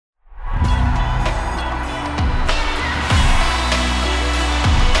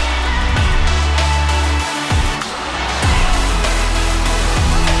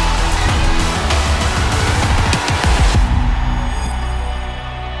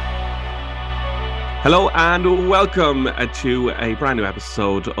Hello and welcome to a brand new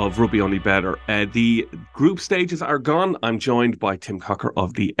episode of Rugby Only Bettor. The group stages are gone. I'm joined by Tim Cocker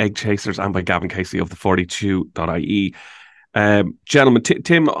of the Egg Chasers and by Gavin Casey of the 42.ie. Gentlemen,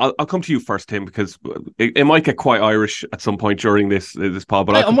 Tim, I'll come to you first, Tim, because it might get quite Irish at some point during this pod.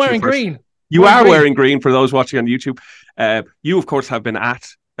 But I'm wearing green. You are wearing green for those watching on YouTube. You, of course, have been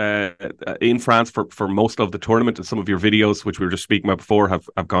in France for most of the tournament, and some of your videos, which we were just speaking about before,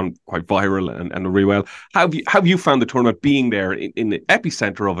 have gone quite viral and really well. How have you found the tournament being there in the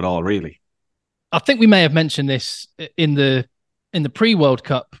epicenter of it all, really? I think we may have mentioned this in the pre-World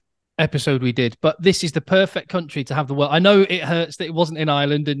Cup episode we did, but this is the perfect country to have the world. I know it hurts that it wasn't in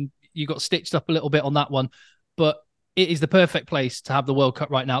Ireland and you got stitched up a little bit on that one, but it is the perfect place to have the World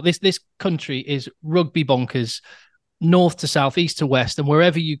Cup right now. This country is rugby bonkers, north to south, east to west, and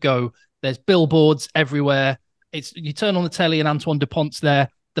wherever you go, there's billboards everywhere. You turn on the telly and Antoine Dupont's there.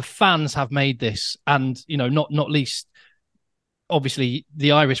 The fans have made this, and not least, obviously,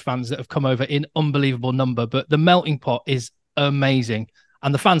 the Irish fans that have come over in unbelievable number. But the melting pot is amazing,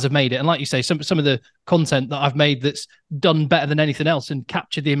 and the fans have made it. And like you say, some of the content that I've made that's done better than anything else and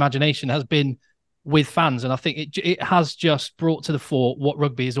captured the imagination has been with fans, and I think it has just brought to the fore what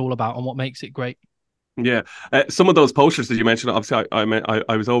rugby is all about and what makes it great. Yeah, some of those posters that you mentioned, obviously,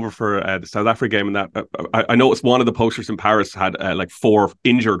 I was over for the South Africa game, and that I noticed one of the posters in Paris had like 4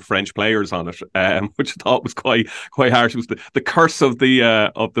 injured French players on it, which I thought was quite harsh. It was the curse of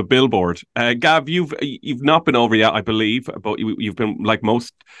the billboard. Gav, you've not been over yet, I believe, but you've been, like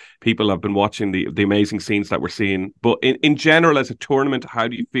most people, have been watching the amazing scenes that we're seeing. But in general, as a tournament, how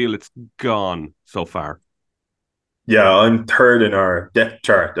do you feel it's gone so far? Yeah, I'm third in our depth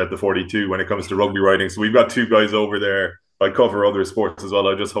chart at the 42 when it comes to rugby writing. So we've got 2 guys over there. I cover other sports as well.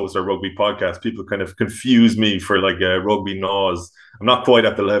 I just host our rugby podcast. People kind of confuse me for like rugby nose. I'm not quite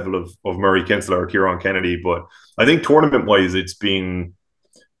at the level of Murray Kinsella or Kieran Kennedy, but I think tournament-wise, it's been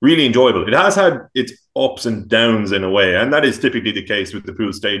really enjoyable. It has had its ups and downs in a way, and that is typically the case with the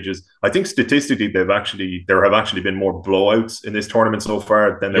pool stages. I think statistically, there have actually been more blowouts in this tournament so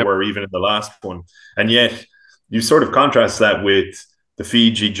far than there were even in the last one. And yet, you sort of contrast that with the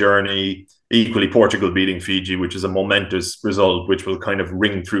Fiji journey, equally Portugal beating Fiji, which is a momentous result, which will kind of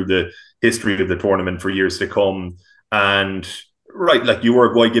ring through the history of the tournament for years to come. And right, like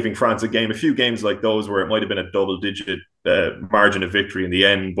Uruguay giving France a few games like those where it might have been a double-digit margin of victory in the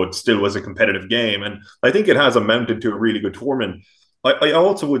end, but still was a competitive game. And I think it has amounted to a really good tournament. I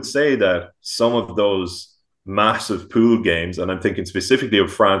also would say that some of those massive pool games, and I'm thinking specifically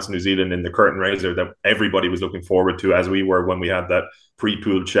of France, New Zealand in the curtain raiser that everybody was looking forward to, as we were when we had that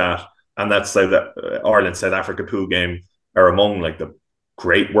pre-pool chat, and that's that Ireland South Africa pool game are among like the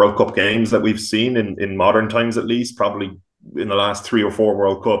great World Cup games that we've seen in modern times, at least probably in the last 3 or 4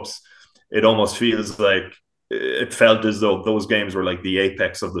 World Cups. It almost feels like it felt as though those games were like the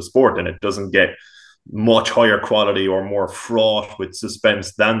apex of the sport, and it doesn't get much higher quality or more fraught with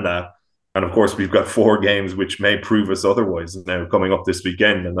suspense than that. And of course, we've got 4 games which may prove us otherwise now coming up this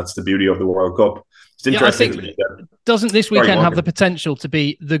weekend, and that's the beauty of the World Cup. It's interesting. I think, doesn't this weekend have the potential to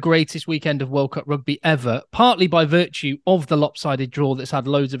be the greatest weekend of World Cup rugby ever? Partly by virtue of the lopsided draw that's had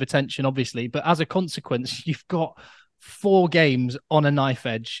loads of attention, obviously, but as a consequence, you've got 4 games on a knife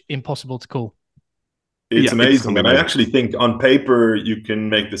edge, impossible to call. It's amazing, and I actually think on paper you can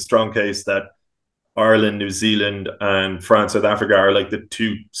make the strong case that Ireland, New Zealand, and France, South Africa are like the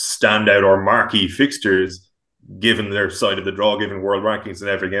 2 standout or marquee fixtures, given their side of the draw, given world rankings and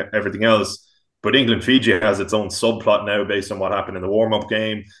everything else. But England, Fiji has its own subplot now based on what happened in the warm-up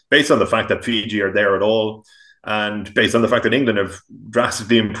game, based on the fact that Fiji are there at all, and based on the fact that England have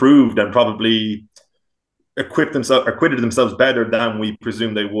drastically improved and probably acquitted themselves better than we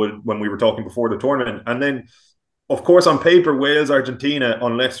presumed they would when we were talking before the tournament. And then, of course, on paper, Wales, Argentina,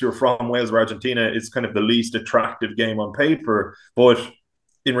 unless you're from Wales or Argentina, is kind of the least attractive game on paper. But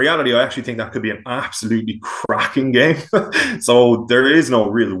in reality, I actually think that could be an absolutely cracking game. So there is no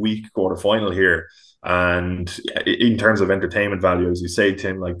real weak quarterfinal here. And in terms of entertainment value, as you say,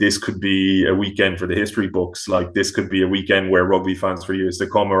 Tim, like this could be a weekend for the history books. Like this could be a weekend where rugby fans for years to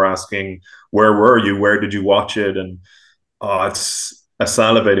come are asking, where were you? Where did you watch it? And it's a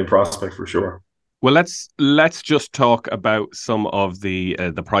salivating prospect for sure. Well, let's just talk about some of the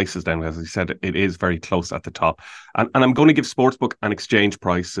prices then. As I said, it is very close at the top, and I'm going to give Sportsbook and exchange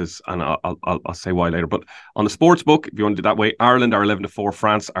prices, and I'll say why later. But on the Sportsbook, if you want to do it that way, Ireland are 11-4,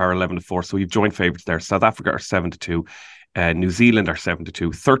 France are 11-4, so you've joint favourites there. South Africa are 7-2, New Zealand are 7-2,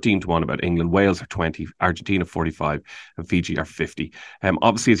 13-1 about England. Wales are 20, Argentina 45, and Fiji are 50.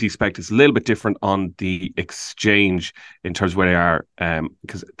 Obviously, as you expect, it's a little bit different on the exchange in terms of where they are,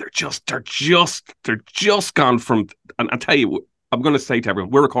 because they're just gone from. And I tell you, I'm going to say to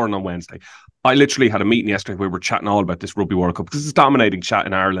everyone, we're recording on Wednesday. I literally had a meeting yesterday where we were chatting all about this Rugby World Cup because it's dominating chat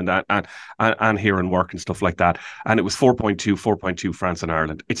in Ireland and here in work and stuff like that. And it was 4.2 France and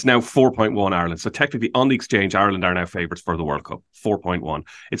Ireland. It's now 4.1 Ireland. So technically on the exchange, Ireland are now favourites for the World Cup. 4.1.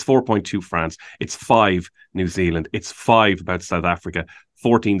 It's 4.2 France. It's 5 New Zealand. It's 5 about South Africa.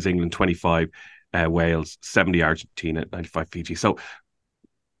 14's England, 25 Wales, 70 Argentina, 95 Fiji. So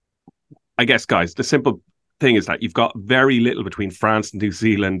I guess, guys, the simple thing is that you've got very little between France, New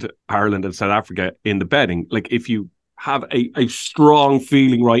Zealand, Ireland, and South Africa in the betting. Like, if you have a strong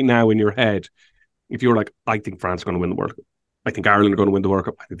feeling right now in your head, if you're like, I think France are going to win the World Cup, I think Ireland are going to win the World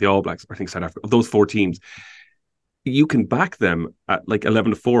Cup, I think the All Blacks, I think South Africa, of those 4 teams, you can back them at like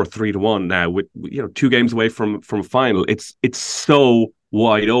 11-4, 3-1 now with 2 games away from final. It's so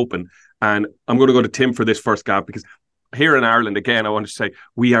wide open. And I'm going to go to Tim for this first, Gav, because here in Ireland, again, I want to say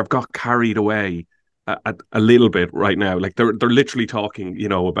we have got carried away a little bit right now. Like they're literally talking,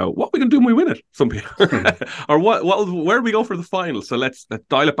 about what we can do when we win it. Some people, or where we go for the final. So let's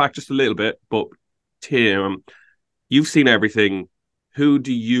dial it back just a little bit. But Tim, you've seen everything. Who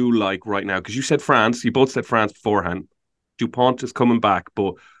do you like right now? Because you said France. You both said France beforehand. Dupont is coming back,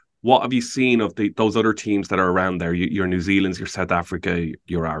 but what have you seen of those other teams that are around there? Your New Zealand's, your South Africa,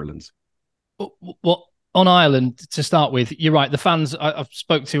 your Ireland's. Well, on Ireland, to start with, you're right. The fans I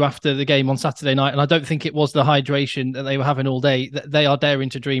spoke to after the game on Saturday night, and I don't think it was the hydration that they were having all day. They are daring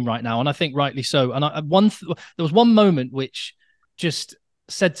to dream right now, and I think rightly so. And there was one moment which just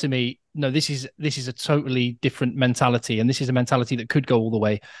said to me, no, this is a totally different mentality, and this is a mentality that could go all the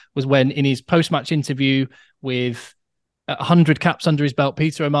way, was when in his post-match interview with 100 caps under his belt,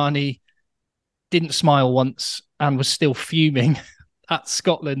 Peter O'Mahony didn't smile once and was still fuming at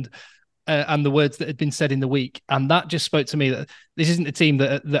Scotland and the words that had been said in the week. And that just spoke to me that this isn't a team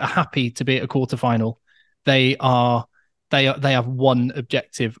that are happy to be at a quarterfinal. They have one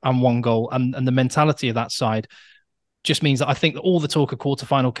objective and one goal, and the mentality of that side just means that I think that all the talk of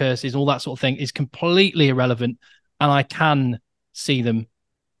quarterfinal curses, all that sort of thing, is completely irrelevant, and I can see them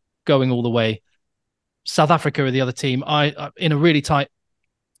going all the way. South Africa are the other team. I in a really tight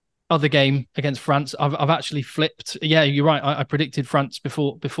other game against France, I've actually flipped. Yeah, you're right. I predicted France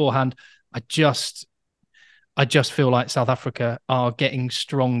beforehand. I just feel like South Africa are getting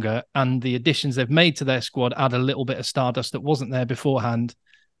stronger, and the additions they've made to their squad add a little bit of stardust that wasn't there beforehand.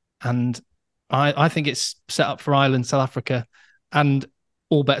 And I think it's set up for Ireland, South Africa, and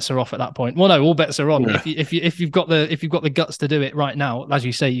all bets are off at that point. Well, no, all bets are on. Yeah. If you've got the guts to do it right now, as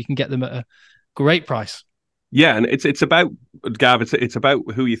you say, you can get them at a great price. Yeah, and it's about, Gav, it's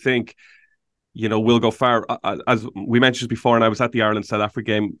about who you think will go far. As we mentioned before, and I was at the Ireland-South Africa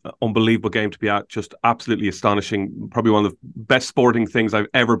game, unbelievable game to be at, just absolutely astonishing. Probably one of the best sporting things I've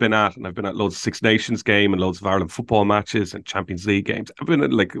ever been at, and I've been at loads of Six Nations game and loads of Ireland football matches and Champions League games. I've been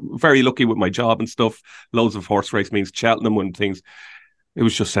like very lucky with my job and stuff, loads of horse race meets, Cheltenham and things. It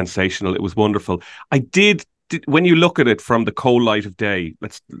was just sensational. It was wonderful. I did when you look at it from the cold light of day,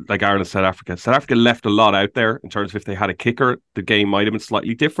 let's like Ireland, South Africa left a lot out there in terms of if they had a kicker, the game might have been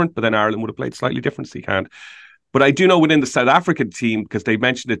slightly different, but then Ireland would have played slightly different, so you can't. But I do know within the South African team, because they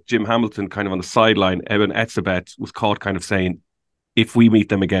mentioned it, Jim Hamilton kind of on the sideline, Eben Etzebeth was caught kind of saying, if we meet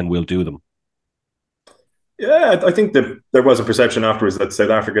them again, we'll do them. Yeah, I think that there was a perception afterwards that South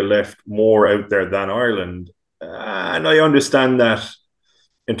Africa left more out there than Ireland. And I understand that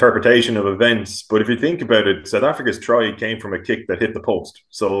interpretation of events, but if you think about it, South Africa's try came from a kick that hit the post,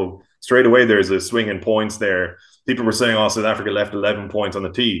 so straight away there's a swing in points there. People were saying, South Africa left 11 points on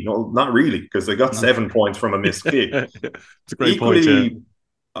the tee. No, not really, because they got 7 points from a missed kick. It's a great point, yeah.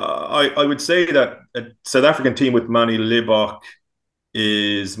 I would say that a South African team with Manny Libbok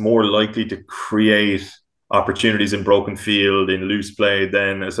is more likely to create opportunities in broken field, in loose play,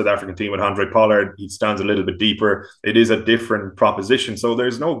 than a South African team with Handré Pollard. He stands a little bit deeper. It is a different proposition. So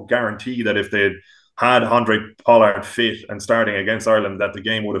there's no guarantee that if they'd had Handré Pollard fit and starting against Ireland, that the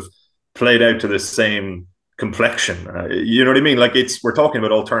game would have played out to the same complexion. You know what I mean? Like we're talking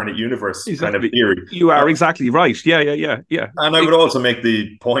about alternate universe kind of theory. You are exactly right. Yeah. And I would also make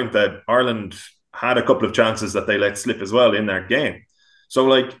the point that Ireland had a couple of chances that they let slip as well in that game. So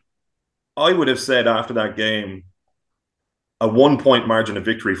like, I would have said after that game, a 1 point margin of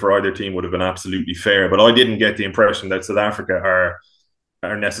victory for either team would have been absolutely fair. But I didn't get the impression that South Africa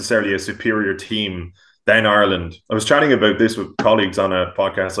are necessarily a superior team than Ireland. I was chatting about this with colleagues on a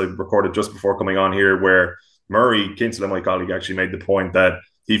podcast I recorded just before coming on here, where Murray Kinsella, my colleague, actually made the point that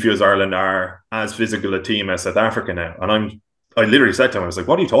he feels Ireland are as physical a team as South Africa now. And I literally said to him, I was like,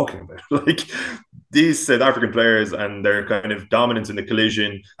 what are you talking about? Like, these South African players and their kind of dominance in the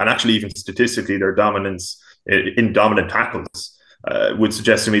collision, and actually even statistically their dominance in dominant tackles, would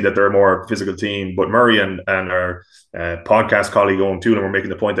suggest to me that they're a more physical team. But Murray and our podcast colleague Owen Toolan were making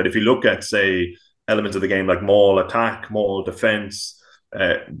the point that if you look at, say, elements of the game like maul attack, maul defense,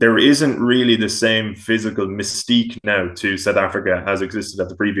 there isn't really the same physical mystique now to South Africa as existed at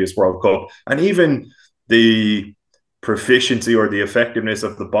the previous World Cup. And even the proficiency or the effectiveness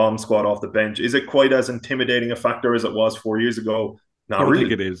of the bomb squad off the bench, is it quite as intimidating a factor as it was 4 years ago? Not I don't really.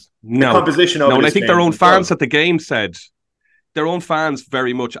 think it is. The composition of it, and I is think their own changed as well. fans at the game said, their own fans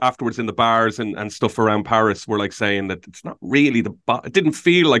very much afterwards in the bars and stuff around Paris were like saying that it's not really it didn't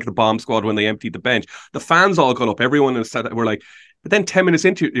feel like the bomb squad when they emptied the bench. The fans all got up, everyone and said, were like, but then 10 minutes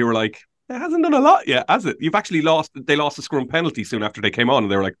into it, you were like, it hasn't done a lot yet, has it? You've actually they lost a scrum penalty soon after they came on,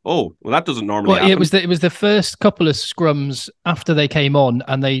 and they were like, oh, well, that doesn't normally happen. It was the first couple of scrums after they came on,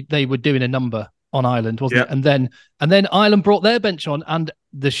 and they were doing a number on Ireland, wasn't it? And then Ireland brought their bench on, and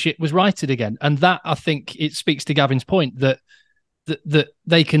the shit was righted again. And that, I think, it speaks to Gavin's point that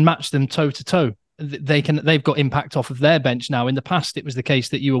they can match them toe to toe. They've got impact off of their bench now. In the past, it was the case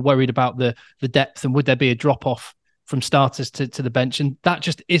that you were worried about the depth and would there be a drop off from starters to the bench, and that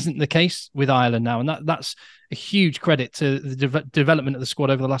just isn't the case with Ireland now, and that's a huge credit to the development of the squad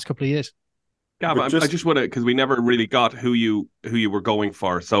over the last couple of years. Gav, I just want to, because we never really got who you were going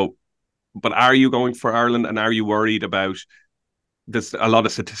for. So, but are you going for Ireland, and are you worried about this? A lot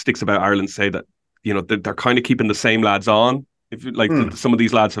of statistics about Ireland say that, you know, they're kind of keeping the same lads on. If like some of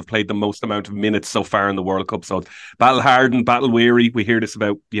these lads have played the most amount of minutes so far in the World Cup, so battle hardened, battle weary. We hear this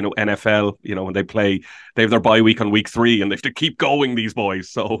about, you know, NFL. You know, when they have their bye week on week 3, and they have to keep going. These boys.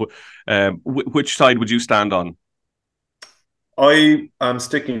 So, which side would you stand on? I am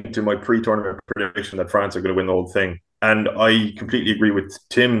sticking to my pre-tournament prediction that France are going to win the whole thing, and I completely agree with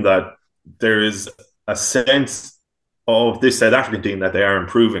Tim that there is a sense of this South African team that they are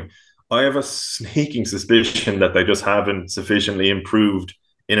improving. I have a sneaking suspicion that they just haven't sufficiently improved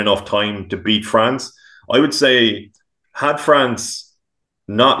in enough time to beat France. I would say, had France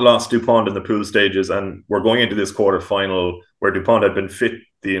not lost Dupont in the pool stages and we're going into this quarter final where Dupont had been fit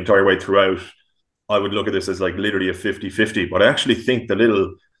the entire way throughout, I would look at this as like literally a 50-50. But I actually think the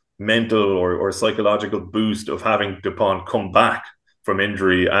little mental or psychological boost of having Dupont come back from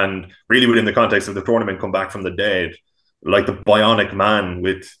injury, and really within the context of the tournament, come back from the dead, like the bionic man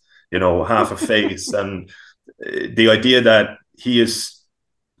with, you know, half a face, and the idea that he is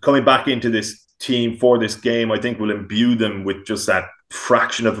coming back into this team for this game, I think will imbue them with just that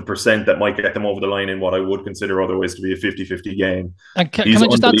fraction of a percent that might get them over the line in what I would consider otherwise to be a 50-50 game. And can I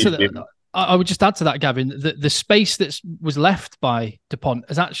just add to that? I would just add to that, Gavin, the space that was left by Dupont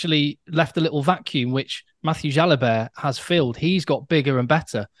has actually left a little vacuum, which Matthew Jalibert has filled. He's got bigger and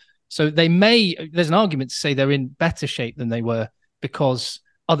better. So there's an argument to say they're in better shape than they were because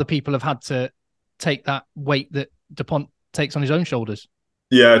other people have had to take that weight that Dupont takes on his own shoulders.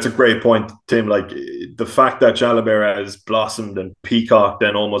 Yeah, it's a great point, Tim. Like, the fact that Jalibert has blossomed and peacocked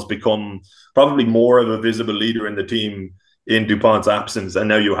and almost become probably more of a visible leader in the team in Dupont's absence, and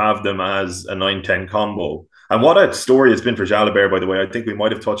now you have them as a 9-10 combo. And what a story it's been for Jalibert, by the way. I think we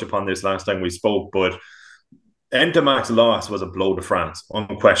might have touched upon this last time we spoke, but Ntamac's loss was a blow to France,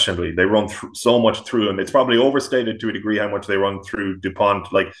 unquestionably. They run so much through him. It's probably overstated to a degree how much they run through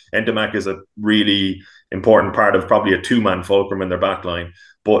Dupont. Like, Ntamac is a really important part of probably a 2-man fulcrum in their backline.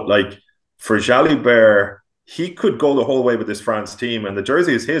 But like, for Jalibert, he could go the whole way with this France team, and the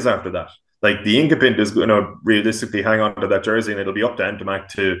jersey is his after that. Like, the incumbent is going to realistically hang on to that jersey, and it'll be up to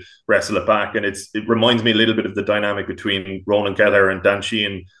Ntamac's to wrestle it back. And it reminds me a little bit of the dynamic between Ronan Kelleher and Dan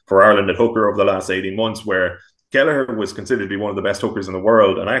Sheehan for Ireland at hooker over the last 18 months, where Kelleher was considered to be one of the best hookers in the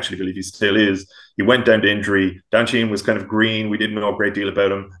world, and I actually believe he still is. He went down to injury. Dan Sheehan was kind of green. We didn't know a great deal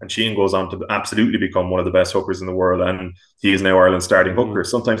about him, and Sheehan goes on to absolutely become one of the best hookers in the world, and he is now Ireland's starting hooker.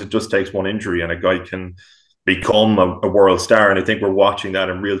 Sometimes it just takes one injury, and a guy can become a world star, and I think we're watching that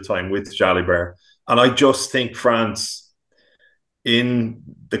in real time with Jalibert. And I just think France, in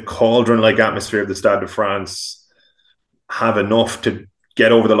the cauldron-like atmosphere of the Stade de France, have enough to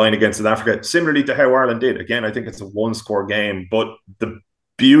get over the line against South Africa, similarly to how Ireland did. Again, I think it's a 1-score game, but the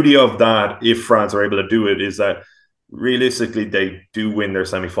beauty of that, if France are able to do it, is that realistically they do win their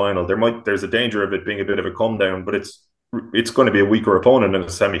semi-final. There's a danger of it being a bit of a come down, but it's going to be a weaker opponent in a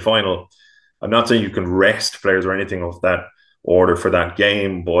semi-final. I'm not saying you can rest players or anything of that order for that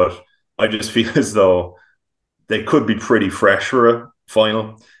game, but I just feel as though they could be pretty fresh for a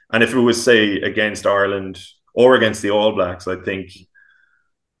final. And if it was, say, against Ireland or against the All Blacks. I think,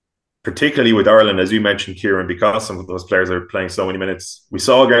 particularly with Ireland, as you mentioned, Kieran, because some of those players are playing so many minutes. We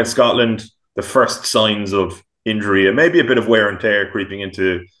saw against Scotland the first signs of injury and maybe a bit of wear and tear creeping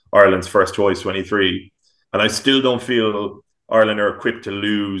into Ireland's first choice 23. And I still don't feel Ireland are equipped to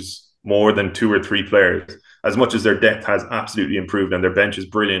lose more than 2 or 3 players. As much as their depth has absolutely improved and their bench is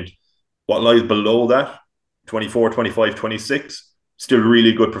brilliant, what lies below that, 24, 25, 26, still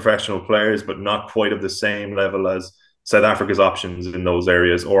really good professional players, but not quite of the same level as South Africa's options in those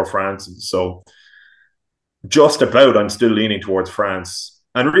areas, or France. So just about, I'm still leaning towards France.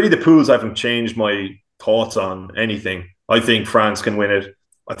 And really, the pools haven't changed my thoughts on anything. I think France can win it.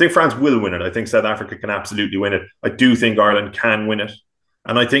 I think France will win it. I think South Africa can absolutely win it. I do think Ireland can win it.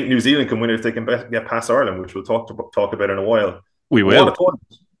 And I think New Zealand can win it if they can get past Ireland, which we'll talk about in a while. We will.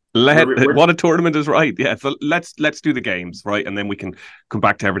 We're what a tournament is, right? Yeah, so let's do the games, right, and then we can come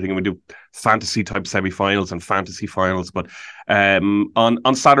back to everything, and we do fantasy type semi-finals and fantasy finals. But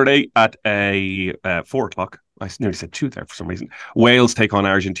on Saturday at 4:00, I nearly said 2 there for some reason. Wales take on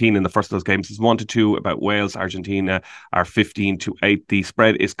Argentina in the first of those games. It's 1-2 about Wales. Argentina are 15-8. The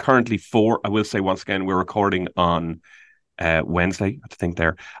spread is currently 4. I will say once again, we're recording on Wednesday, I think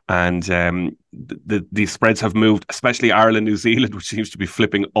there, and the spreads have moved, especially Ireland, New Zealand, which seems to be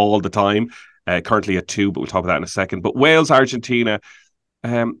flipping all the time. Currently at 2, but we'll talk about that in a second. But Wales, Argentina,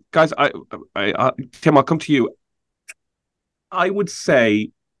 guys, Tim, I'll come to you. I would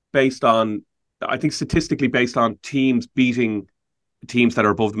say, I think statistically based on teams beating teams that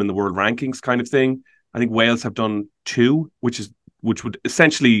are above them in the world rankings, kind of thing, I think Wales have done 2, which would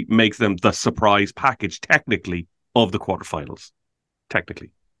essentially make them the surprise package, technically, of the quarterfinals,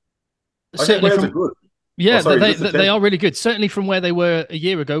 technically. I think Wales are good. Yeah, they are really good. Certainly from where they were a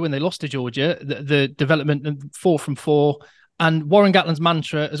year ago when they lost to Georgia, the development of 4 from 4. And Warren Gatland's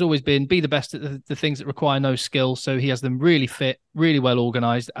mantra has always been, be the best at the things that require no skill. So he has them really fit, really well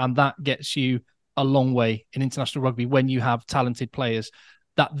organised, and that gets you a long way in international rugby when you have talented players.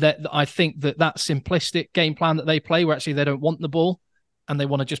 That I think that simplistic game plan that they play, where actually they don't want the ball, and they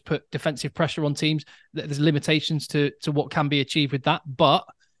want to just put defensive pressure on teams. There's limitations to what can be achieved with that. But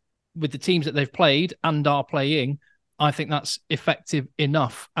with the teams that they've played and are playing, I think that's effective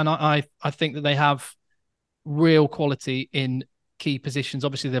enough. And I think that they have real quality in key positions.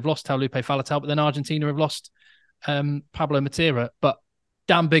 Obviously, they've lost Taulupe Faletau, but then Argentina have lost Pablo Matera. But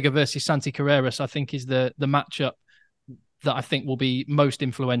Dan Bigger versus Santi Carreras, I think, is the matchup that I think will be most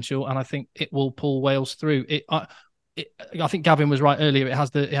influential, and I think it will pull Wales through. I think Gavin was right earlier. It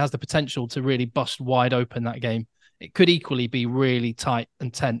has the potential to really bust wide open that game. It could equally be really tight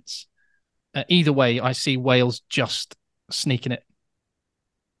and tense. Either way, I see Wales just sneaking it.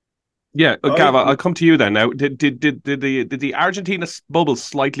 Yeah, Gav, I'll come to you then. Now, did the Argentina bubble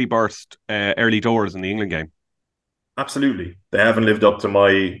slightly burst early doors in the England game? Absolutely. They haven't lived up to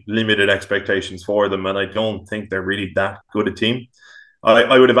my limited expectations for them, and I don't think they're really that good a team.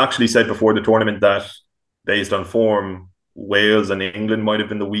 I would have actually said before the tournament that, based on form, Wales and England might have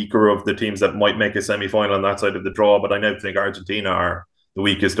been the weaker of the teams that might make a semi-final on that side of the draw, but I now think Argentina are the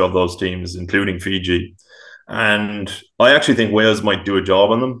weakest of those teams, including Fiji. And I actually think Wales might do a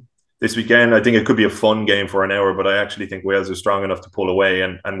job on them this weekend. I think it could be a fun game for an hour, but I actually think Wales are strong enough to pull away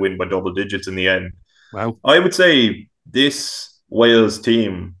and win by double digits in the end. Wow. I would say this Wales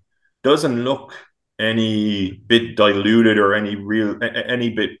team doesn't look any bit diluted or any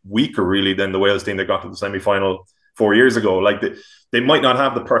bit weaker really than the Wales team that got to the semi-final 4 years ago. Like they might not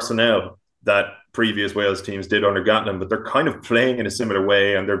have the personnel that previous Wales teams did under Gatland, but they're kind of playing in a similar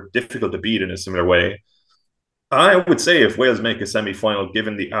way and they're difficult to beat in a similar way. I would say if Wales make a semi-final,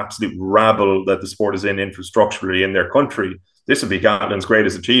 given the absolute rabble that the sport is in infrastructurally in their country, this would be Gatland's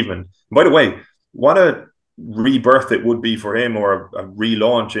greatest achievement. And by the way, what a rebirth it would be for him, or a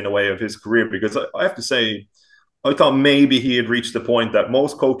relaunch in a way of his career, because I have to say, I thought maybe he had reached the point that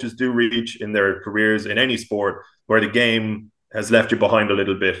most coaches do reach in their careers in any sport, where the game has left you behind a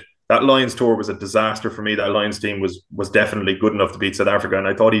little bit. That Lions tour was a disaster for me. That Lions team was definitely good enough to beat South Africa, and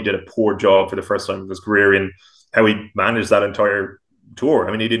I thought he did a poor job for the first time of his career in how he managed that entire tour.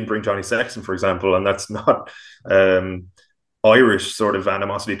 I mean, he didn't bring Johnny Sexton, for example, and that's not Irish sort of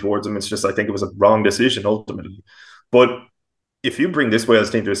animosity towards him. It's just, I think it was a wrong decision ultimately. But if you bring this Wales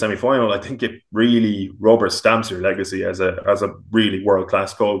team to a semi-final, I think it really rubber stamps your legacy as a really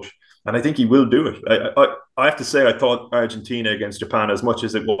world-class coach. And I think he will do it. I have to say, I thought Argentina against Japan, as much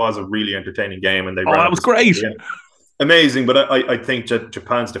as it was a really entertaining game, and that was great, amazing. But I think that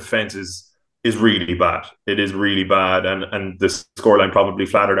Japan's defense is really bad. It is really bad, and the scoreline probably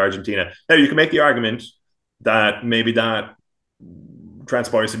flattered Argentina. Now you can make the argument that maybe that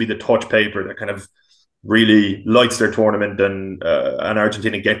transpires to be the touch paper that kind of really lights their tournament, and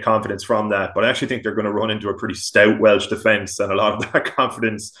Argentina get confidence from that. But I actually think they're going to run into a pretty stout Welsh defence, and a lot of that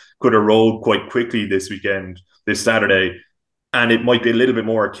confidence could erode quite quickly this Saturday. And it might be a little bit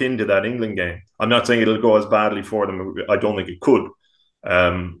more akin to that England game. I'm not saying it'll go as badly for them. I don't think it could.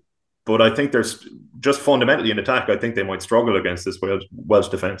 But I think there's just fundamentally in attack, I think they might struggle against this Welsh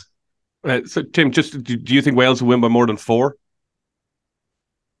defence. So, Tim, do you think Wales will win by more than 4?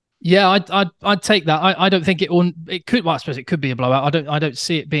 Yeah, I'd take that. I don't think it could. Well, I suppose it could be a blowout. I don't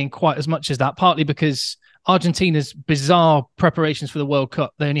see it being quite as much as that. Partly because Argentina's bizarre preparations for the World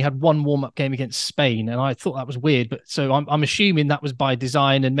Cup. They only had one warm-up game against Spain, and I thought that was weird. But so I'm assuming that was by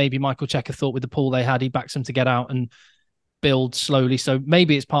design, and maybe Michael Cheika thought with the pool they had, he backs them to get out and build slowly. So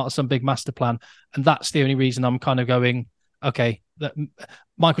maybe it's part of some big master plan, and that's the only reason I'm kind of going, okay, that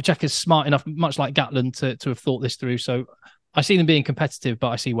Michael Cheika's smart enough, much like Gatland, to have thought this through. So I see them being competitive, but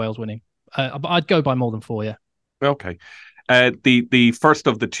I see Wales winning. But I'd go by more than 4, yeah. Okay. The first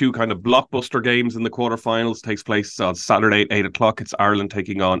of the two kind of blockbuster games in the quarterfinals takes place on Saturday at 8 o'clock. It's Ireland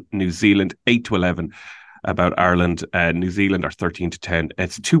taking on New Zealand, 8-11. About Ireland, New Zealand are 13-10.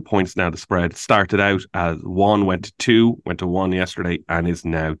 It's 2 points now. The spread started out as 1, went to 2, went to 1 yesterday, and is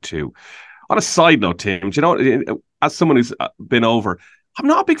now 2. On a side note, Tim, do you know, as someone who's been over, I'm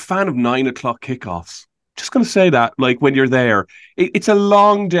not a big fan of 9 o'clock kickoffs. Just going to say that, like when you're there, it's a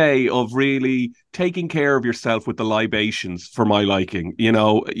long day of really taking care of yourself with the libations for my liking. You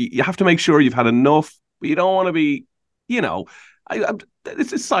know, you have to make sure you've had enough. You don't want to be, you know,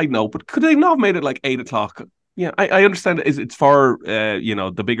 it's a side note, but could they not have made it like 8 o'clock? Yeah, I understand it's for,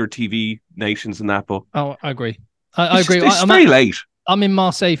 the bigger TV nations and that, but... Oh, I agree. I agree. It's very late. I'm in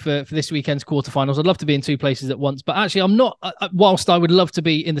Marseille for this weekend's quarterfinals. I'd love to be in 2 places at once, but actually I'm not, whilst I would love to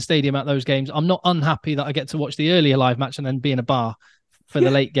be in the stadium at those games, I'm not unhappy that I get to watch the earlier live match and then be in a bar for the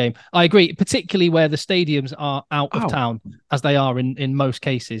late game. I agree, particularly where the stadiums are out of town, as they are in most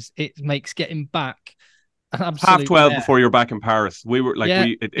cases. It makes getting back half 12 before you're back in Paris. We were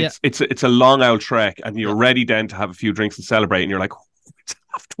like, it's a long old trek, and you're ready then to have a few drinks and celebrate, and you're like, it's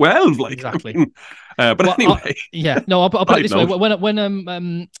half 12, like exactly. I mean, anyway, I'll put it this way: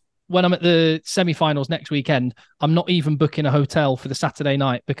 when I'm at the semi-finals next weekend, I'm not even booking a hotel for the Saturday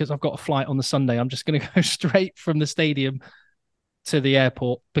night because I've got a flight on the Sunday. I'm just going to go straight from the stadium to the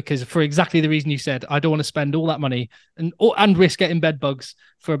airport, because for exactly the reason you said, I don't want to spend all that money and risk getting bed bugs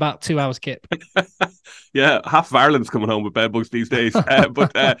for about 2 hours kip. Yeah, half of Ireland's coming home with bed bugs these days.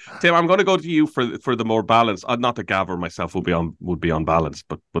 But Tim, I'm going to go to you for the more balance. Not that Gav or myself would be on balance,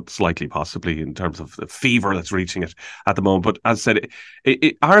 but slightly possibly in terms of the fever that's reaching it at the moment. But as I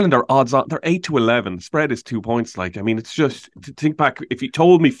said, Ireland are odds on. They're 8-11. The spread is 2 points. Like, I mean, it's just to think back. If you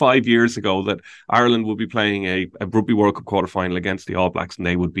told me 5 years ago that Ireland would be playing a Rugby World Cup quarterfinal against the All Blacks and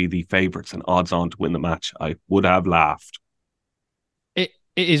they would be the favourites and odds on to win the match, I would have laughed.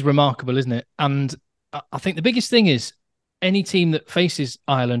 It is remarkable, isn't it? And I think the biggest thing is any team that faces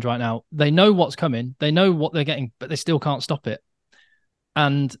Ireland right now, they know what's coming, they know what they're getting, but they still can't stop it.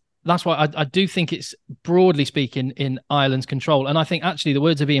 And that's why I do think it's, broadly speaking, in Ireland's control. And I think actually the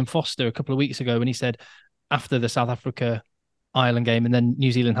words of Ian Foster a couple of weeks ago when he said after the South Africa Ireland game, and then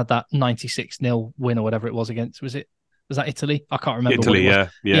New Zealand had that 96-0 win or whatever it was against, was that Italy? I can't remember.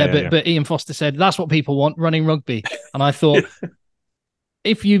 Italy, but Ian Foster said that's what people want, running rugby. And I thought,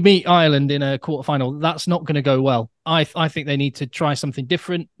 if you meet Ireland in a quarterfinal, that's not going to go well. I think they need to try something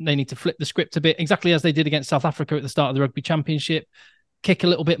different. They need to flip the script a bit, exactly as they did against South Africa at the start of the Rugby Championship. Kick a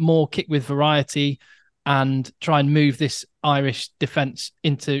little bit more, kick with variety, and try and move this Irish defence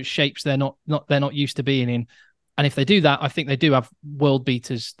into shapes they're not used to being in. And if they do that, I think they do have world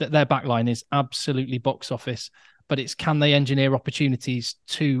beaters. That their backline is absolutely box office. But it's, can they engineer opportunities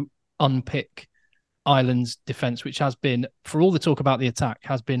to unpick Ireland's defence, which has been, for all the talk about the attack,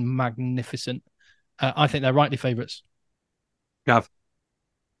 has been magnificent. I think they're rightly favourites. Gav?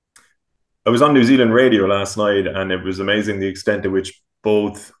 I was on New Zealand radio last night, and it was amazing the extent to which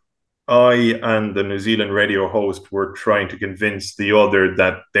both I and the New Zealand radio host were trying to convince the other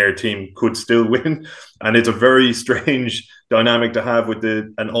that their team could still win. And it's a very strange dynamic to have with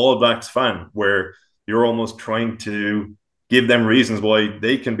an All Blacks fan, where you're almost trying to give them reasons why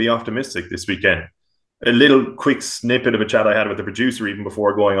they can be optimistic this weekend. A little quick snippet of a chat I had with the producer even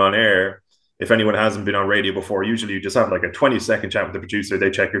before going on air. If anyone hasn't been on radio before, usually you just have like a 20-second chat with the producer.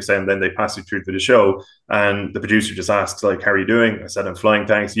 They check your sound, then they pass you through to the show. And the producer just asks, like, how are you doing? I said, I'm flying,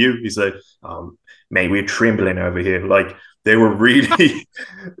 thanks. You? He said, mate, we're trembling over here. Like, they were really...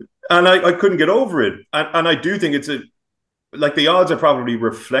 and I couldn't get over it. And I do think it's like the odds are probably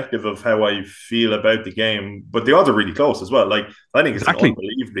reflective of how I feel about the game, but the odds are really close as well. Like I think it's an Exactly.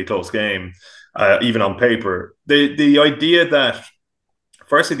 unbelievably close game, even on paper. The idea that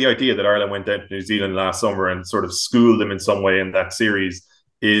firstly, the idea that Ireland went down to New Zealand last summer and sort of schooled them in some way in that series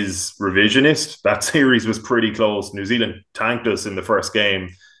is revisionist. That series was pretty close. New Zealand tanked us in the first game.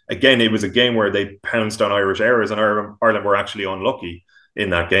 Again, it was a game where they pounced on Irish errors, and Ireland were actually unlucky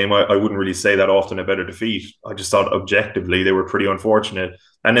in that game. I wouldn't really say that often about a defeat. I just thought objectively they were pretty unfortunate.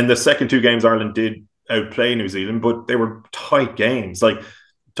 And in the second two games, Ireland did outplay New Zealand, but they were tight games. Like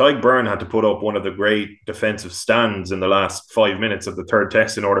Tyke Byrne had to put up one of the great defensive stands in the last 5 minutes of the third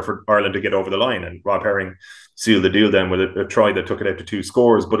test in order for Ireland to get over the line. And Rob Herring sealed the deal then with a try that took it out to 2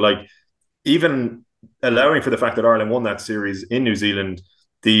 scores. But like, even allowing for the fact that Ireland won that series in New Zealand,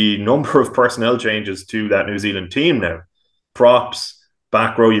 the number of personnel changes to that New Zealand team now, props,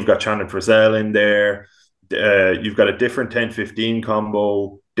 back row, you've got Shannon Frizzell in there. You've got a different 10-15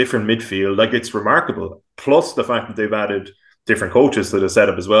 combo, different midfield. Like, it's remarkable. Plus the fact that they've added different coaches to the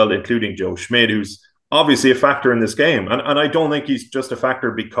setup as well, including Joe Schmidt, who's obviously a factor in this game. And I don't think he's just a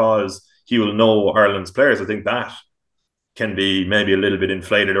factor because he will know Ireland's players. I think that can be maybe a little bit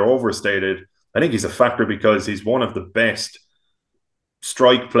inflated or overstated. I think he's a factor because he's one of the best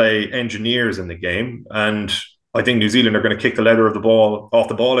strike play engineers in the game. And I think New Zealand are going to kick the leather of the ball off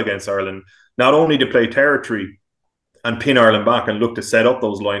the ball against Ireland, not only to play territory and pin Ireland back and look to set up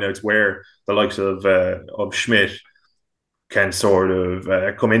those lineouts where the likes of Schmidt can sort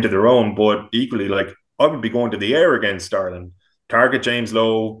of come into their own, but equally, like, I would be going to the air against Ireland. Target James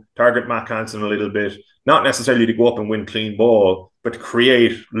Lowe, target Matt Hansen a little bit, not necessarily to go up and win clean ball, but to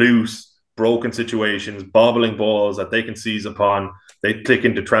create loose, broken situations, bobbling balls that they can seize upon. They click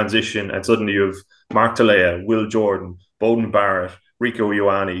into transition, and suddenly you have Mark Talea, Will Jordan, Bowden Barrett, Rico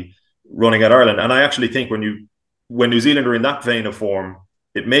Ioane running at Ireland. And I actually think when New Zealand are in that vein of form,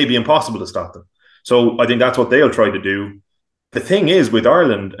 it may be impossible to stop them. So I think that's what they'll try to do. The thing is with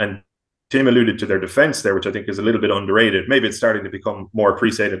Ireland, and Tim alluded to their defence there, which I think is a little bit underrated. Maybe it's starting to become more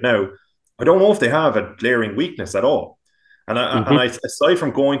appreciated now. I don't know if they have a glaring weakness at all. And aside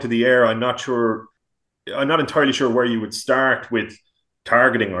from going to the air, I'm not entirely sure where you would start with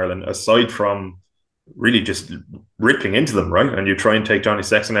targeting Ireland, aside from really just ripping into them, right? And you try and take Johnny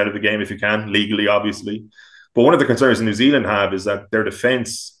Sexton out of the game if you can, legally, obviously. But one of the concerns New Zealand have is that their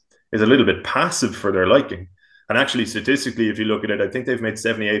defence is a little bit passive for their liking. And actually, statistically, if you look at it, I think they've made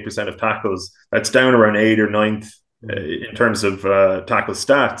 78% of tackles. That's down around 8th or 9th in terms of tackle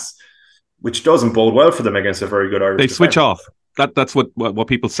stats, which doesn't bode well for them against a very good Irish defense. They switch off. That's what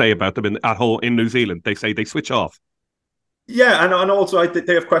people say about them at home in New Zealand. They say they switch off. Yeah, and also I think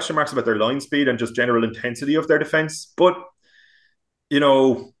they have question marks about their line speed and just general intensity of their defense. But, you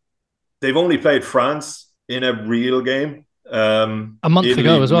know, they've only played France in a real game. A month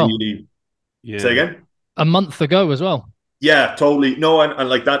ago as well. Say again? A month ago as well. Yeah, totally. No, and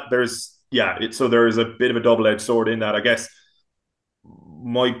like that, so there is a bit of a double-edged sword in that. I guess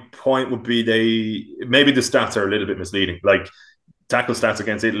my point would be maybe the stats are a little bit misleading. Like, tackle stats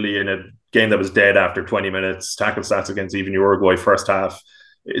against Italy in a game that was dead after 20 minutes, tackle stats against even Uruguay first half.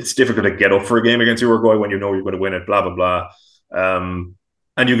 It's difficult to get up for a game against Uruguay when you know you're going to win it, blah, blah, blah.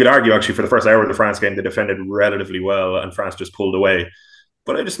 And you could argue, actually, for the first hour of the France game, they defended relatively well and France just pulled away.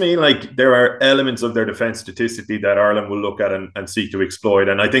 But I just mean, like, there are elements of their defence statistically that Ireland will look at and seek to exploit.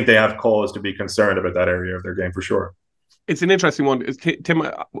 And I think they have cause to be concerned about that area of their game for sure. It's an interesting one. Tim,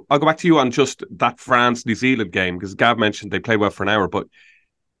 I'll go back to you on just that France-New Zealand game, because Gav mentioned they played well for an hour. But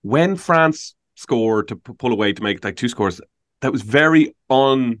when France scored to pull away to make like 2 scores, that was very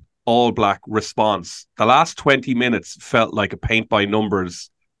All Black response. The last 20 minutes felt like a paint by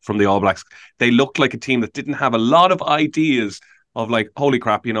numbers from the All Blacks. They looked like a team that didn't have a lot of ideas of like, holy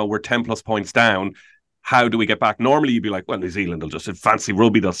crap, we're 10 plus points down. How do we get back? Normally you'd be like, well, New Zealand will just fancy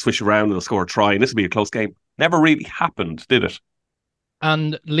rugby, they'll swish around, they'll score a try, and this will be a close game. Never really happened, did it?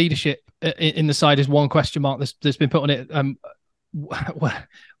 And leadership in the side is one question mark that's been put on it.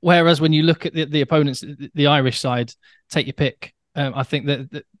 Whereas when you look at the opponents, the Irish side, take your pick. I think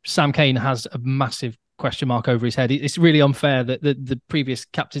that Sam Cane has a massive question mark over his head. It's really unfair that the previous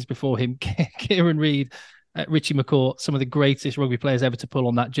captains before him, Kieran Reid, Richie McCaw, some of the greatest rugby players ever to pull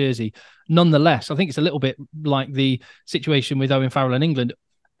on that jersey. Nonetheless, I think it's a little bit like the situation with Owen Farrell in England.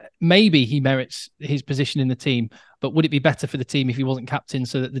 Maybe he merits his position in the team, but would it be better for the team if he wasn't captain,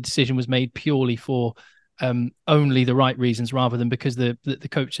 so that the decision was made purely for only the right reasons, rather than because the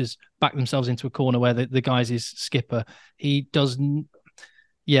coaches back themselves into a corner where the guy's his skipper? He doesn't.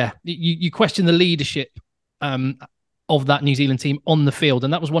 Yeah, you question the leadership of that New Zealand team on the field,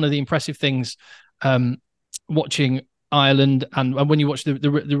 and that was one of the impressive things watching Ireland, and when you watch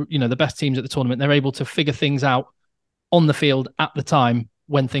the best teams at the tournament, they're able to figure things out on the field at the time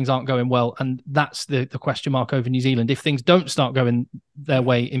when things aren't going well. And that's the question mark over New Zealand. If things don't start going their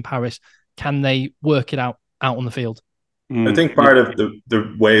way in Paris, can they work it out on the field? I think part of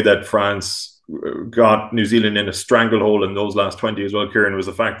the way that France got New Zealand in a stranglehold in those last 20 as well, Kieran, was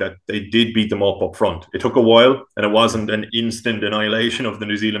the fact that they did beat them up front. It took a while, and it wasn't an instant annihilation of the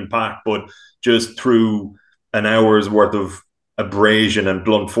New Zealand pack, but just through an hour's worth of abrasion and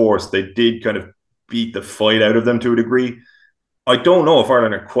blunt force, they did kind of beat the fight out of them to a degree. I don't know if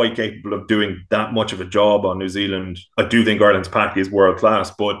Ireland are quite capable of doing that much of a job on New Zealand. I do think Ireland's pack is world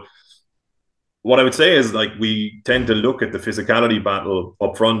class, but what I would say is, like, we tend to look at the physicality battle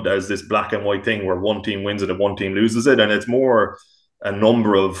up front as this black and white thing where one team wins it and one team loses it, and it's more a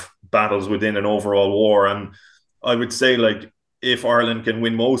number of battles within an overall war. And I would say, like, if Ireland can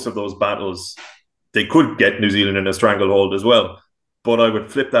win most of those battles, they could get New Zealand in a stranglehold as well. But I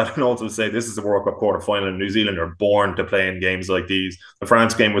would flip that and also say this is a World Cup quarter-final, and New Zealand are born to play in games like these. The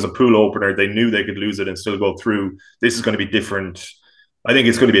France game was a pool opener. They knew they could lose it and still go through. This is going to be different. I think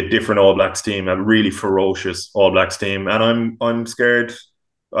it's going to be a different All Blacks team, a really ferocious All Blacks team. And I'm scared.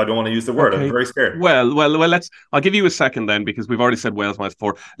 I don't want to use the word. Okay. I'm very scared. Well, I'll give you a second then, because we've already said Wales minus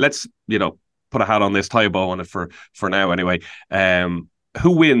 4. Let's, put a hat on this, tie a bow on it for now anyway.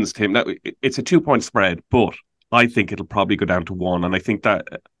 Who wins, Tim? Now, it's a 2-point spread, but I think it'll probably go down to 1. And I think that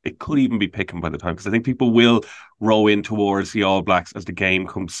it could even be picking by the time, because I think people will row in towards the All Blacks as the game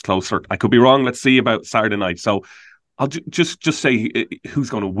comes closer. I could be wrong. Let's see about Saturday night. So I'll just say who's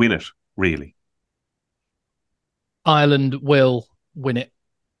going to win it, really. Ireland will win it.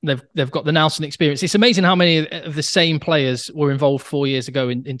 They've got the Nelson experience. It's amazing how many of the same players were involved 4 years ago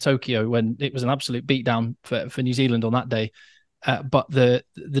in Tokyo, when it was an absolute beatdown for New Zealand on that day. But the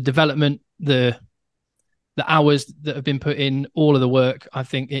development, the hours that have been put in, all of the work, I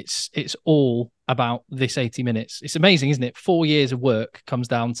think it's all about this 80 minutes. It's amazing, isn't it? 4 years of work comes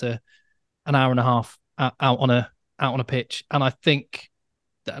down to an hour and a half out on a pitch. And I think,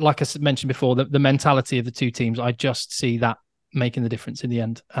 like I mentioned before, the mentality of the two teams, I just see that making the difference in the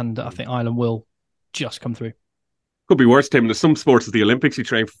end. And I think Ireland will just come through. Could be worse, Tim. There's some sports at the Olympics you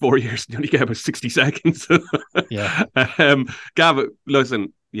train for 4 years and you only get about 60 seconds. Yeah. Gav,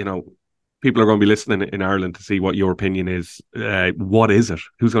 listen, people are going to be listening in Ireland to see what your opinion is. What is it?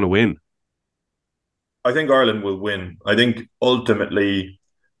 Who's going to win? I think Ireland will win. I think ultimately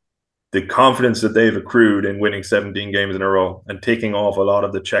the confidence that they've accrued in winning 17 games in a row and taking off a lot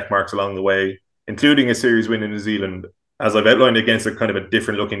of the check marks along the way, including a series win in New Zealand, as I've outlined, against a kind of a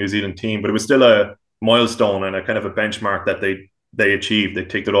different looking New Zealand team, but it was still a milestone and a kind of a benchmark that they achieved. They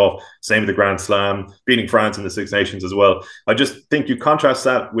ticked it off. Same with the Grand Slam, beating France in the Six Nations as well. I just think you contrast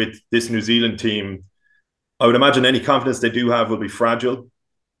that with this New Zealand team. I would imagine any confidence they do have will be fragile.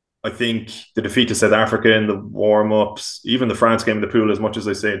 I think the defeat to South Africa in the warm-ups, even the France game in the pool, as much as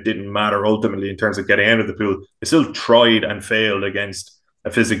I say it didn't matter ultimately in terms of getting out of the pool, they still tried and failed against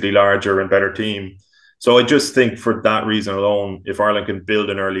a physically larger and better team. So I just think for that reason alone, if Ireland can build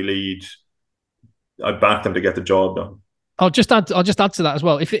an early lead, I back them to get the job done. I'll just add to that as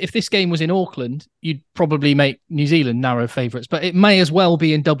well. If this game was in Auckland, you'd probably make New Zealand narrow favourites, but it may as well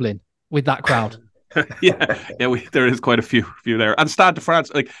be in Dublin with that crowd. There is quite a few there. And Stade de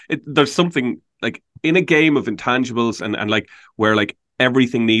France, there's something like in a game of intangibles and like where like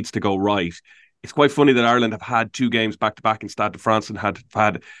everything needs to go right. It's quite funny that Ireland have had 2 games back to back in Stade de France and had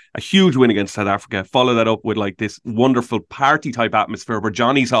a huge win against South Africa. Follow that up with like this wonderful party type atmosphere where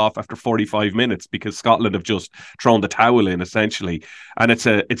Johnny's off after 45 minutes because Scotland have just thrown the towel in essentially. And it's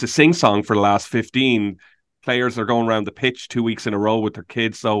a sing song for the last 15. Players are going around the pitch 2 weeks in a row with their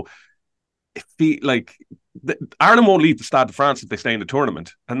kids. So Ireland won't leave the Stade de France if they stay in the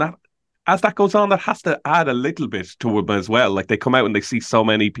tournament. And that, as that goes on, that has to add a little bit to it as well. Like they come out and they see so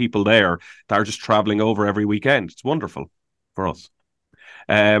many people there that are just travelling over every weekend. It's wonderful for us.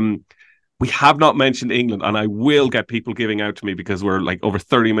 We have not mentioned England, and I will get people giving out to me because we're like over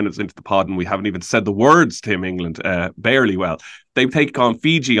 30 minutes into the pod and we haven't even said the words, Tim. England, barely. Well, they take on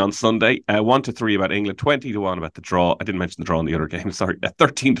Fiji on Sunday, 1-3 about England, 20-1 about the draw. I didn't mention the draw in the other game, sorry.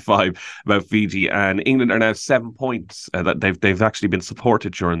 13-5 about Fiji, and England are now 7 points that they've actually been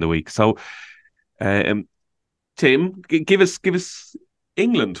supported during the week. So, Tim, give us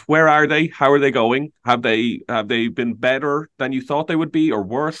England. Where are they? How are they going? Have they been better than you thought they would be, or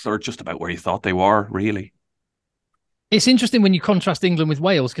worse, or just about where you thought they were, really? It's interesting when you contrast England with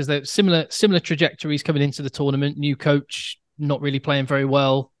Wales because they're similar trajectories coming into the tournament. New coach, not really playing very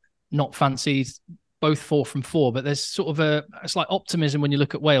well, not fancied. both 4 from 4, but there's sort of a slight optimism when you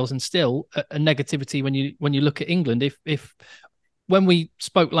look at Wales, and still a negativity when you look at England. If when we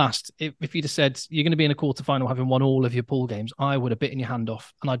spoke last, if you'd have said you're going to be in a quarterfinal having won all of your pool games, I would have bitten your hand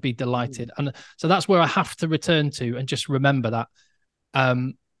off and I'd be delighted. And so that's where I have to return to and just remember that,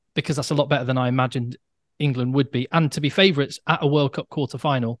 because that's a lot better than I imagined England would be, and to be favourites at a World Cup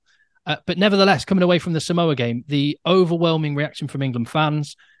quarterfinal. But nevertheless, coming away from the Samoa game, the overwhelming reaction from England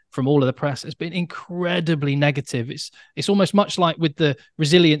fans, from all of the press, has been incredibly negative. It's almost much like with the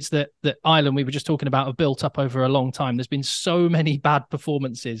resilience that Ireland we were just talking about have built up over a long time. There's been so many bad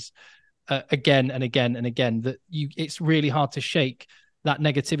performances again and again and again that it's really hard to shake that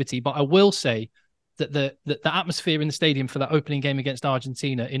negativity. But I will say that the atmosphere in the stadium for that opening game against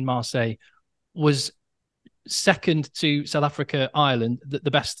Argentina in Marseille was second to South Africa, Ireland, the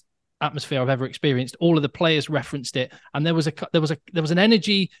best atmosphere I've ever experienced. All of the players referenced it, and there was an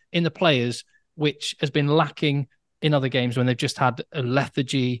energy in the players which has been lacking in other games when they've just had a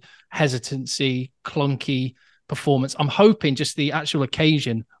lethargy, hesitancy, clunky performance. I'm hoping just the actual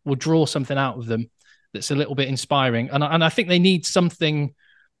occasion will draw something out of them that's a little bit inspiring, and I think they need something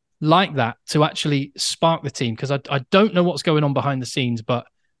like that to actually spark the team, because I don't know what's going on behind the scenes, but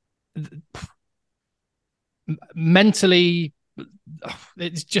mentally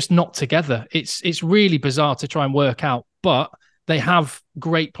it's just not together. It's really bizarre to try and work out, but they have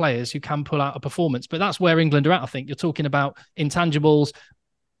great players who can pull out a performance. But that's where England are at. I think you're talking about intangibles,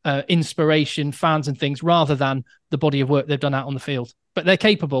 inspiration, fans and things, rather than the body of work they've done out on the field. But they're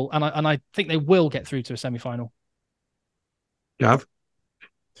capable, and I think they will get through to a semi-final.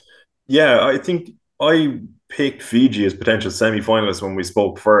 Yeah, I think I picked Fiji as potential semi-finalists when we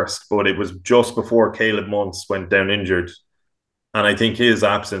spoke first, but it was just before Caleb Muntz went down injured. And I think his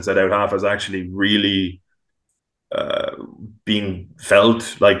absence at out half has actually really been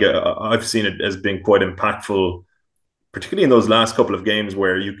felt. Like I've seen it as being quite impactful, particularly in those last couple of games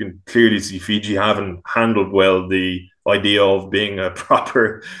where you can clearly see Fiji haven't handled well the idea of being a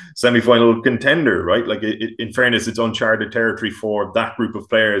proper semi-final contender, right? Like in fairness, it's uncharted territory for that group of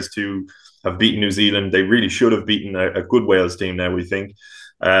players to have beaten New Zealand. They really should have beaten a good Wales team now, we think.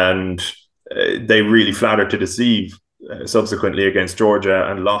 And they really flattered to deceive subsequently against Georgia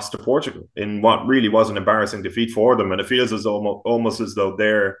and lost to Portugal in what really was an embarrassing defeat for them. And it feels as almost as though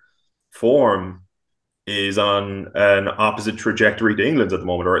their form is on an opposite trajectory to England's at the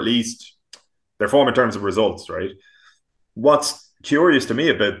moment, or at least their form in terms of results, right? What's curious to me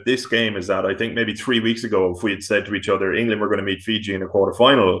about this game is that I think maybe 3 weeks ago, if we had said to each other, England were going to meet Fiji in a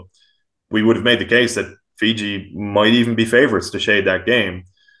quarterfinal, we would have made the case that Fiji might even be favourites to shade that game.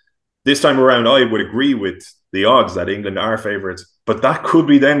 This time around, I would agree with the odds that England are favourites, but that could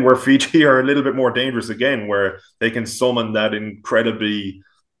be then where Fiji are a little bit more dangerous again, where they can summon that incredibly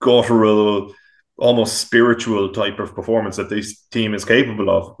guttural, almost spiritual type of performance that this team is capable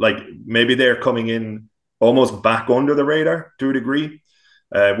of. Like maybe they're coming in almost back under the radar to a degree,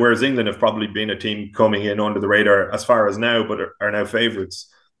 whereas England have probably been a team coming in under the radar as far as now, but are now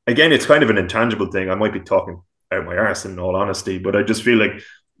favourites. Again, it's kind of an intangible thing. I might be talking out my arse in all honesty, but I just feel like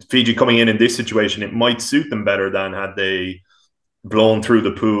Fiji coming in this situation, it might suit them better than had they blown through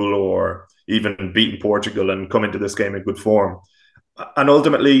the pool or even beaten Portugal and come into this game in good form. And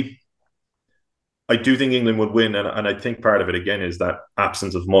ultimately, I do think England would win, and I think part of it again is that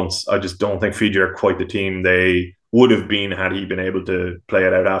absence of Muntz. I just don't think Fiji are quite the team they would have been had he been able to play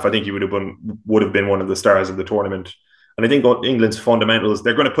it out half. I think he would have been one of the stars of the tournament. And I think England's fundamentals,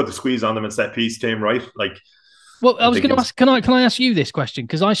 they're going to put the squeeze on them in set piece, Tim, right? Like, well, I was going to ask, can I ask you this question?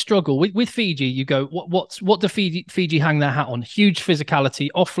 Because I struggle with Fiji. You go, what do Fiji hang their hat on? Huge physicality,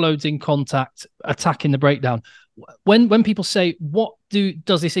 offloads in contact, attack in the breakdown. When people say, what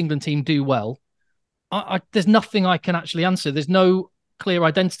does this England team do well? There's nothing I can actually answer. There's no clear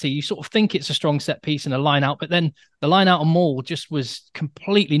identity. You sort of think it's a strong set piece and a line out, but then the line out and maul just was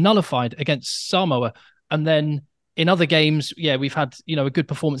completely nullified against Samoa. And then in other games, yeah, we've had, a good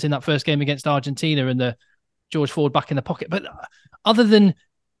performance in that first game against Argentina and the George Ford back in the pocket. But other than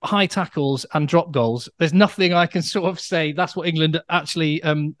high tackles and drop goals, there's nothing I can sort of say that's what England actually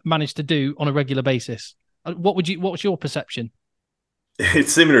managed to do on a regular basis. What's your perception?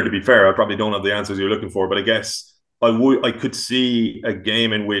 It's similar, to be fair. I probably don't have the answers you're looking for, but I guess I could see a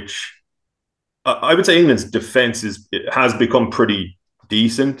game in which I would say England's defence has become pretty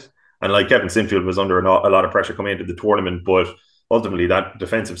decent. And like Kevin Sinfield was under a lot of pressure coming into the tournament, but ultimately that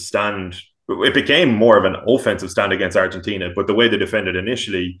defensive stand, it became more of an offensive stand against Argentina. But the way they defended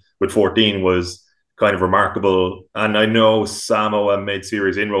initially with 14 was kind of remarkable. And I know Samoa made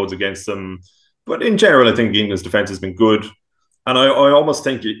serious inroads against them, but in general, I think England's defence has been good. And I almost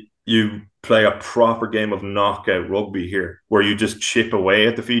think you play a proper game of knockout rugby here, where you just chip away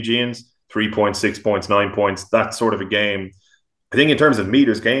at the Fijians, 3 points, 6 points, 9 points, that sort of a game. I think in terms of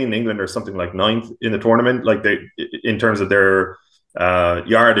meters gained, England are something like ninth in the tournament. Like in terms of their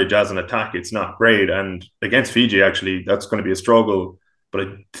yardage as an attack, it's not great. And against Fiji, actually, that's going to be a struggle. But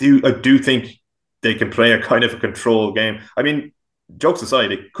I do think they can play a kind of a control game. I mean, jokes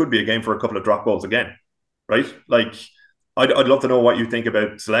aside, it could be a game for a couple of drop balls again, right? Like, I'd love to know what you think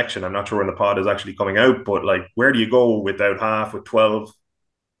about selection. I'm not sure when the pod is actually coming out, but like, where do you go without half, with 12?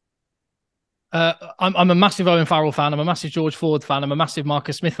 I'm a massive Owen Farrell fan. I'm a massive George Ford fan. I'm a massive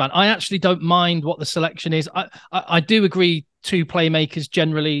Marcus Smith fan. I actually don't mind what the selection is. I do agree two playmakers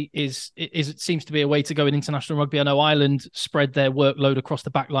generally is it seems to be a way to go in international rugby. I know Ireland spread their workload across the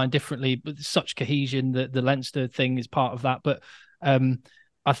back line differently, but such cohesion. The Leinster thing is part of that. But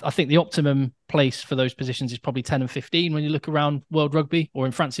I think the optimum place for those positions is probably 10 and 15 when you look around world rugby, or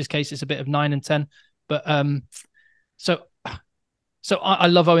in France's case, it's a bit of 9 and 10. But so I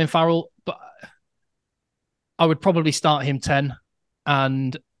love Owen Farrell, but I would probably start him 10,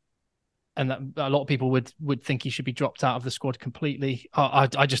 and that a lot of people would think he should be dropped out of the squad completely.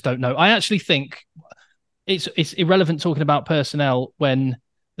 I just don't know. I actually think it's irrelevant talking about personnel when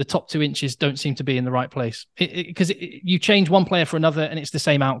the top 2 inches don't seem to be in the right place, because you change one player for another and it's the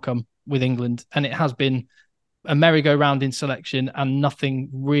same outcome with England, and it has been a merry-go-round in selection, and nothing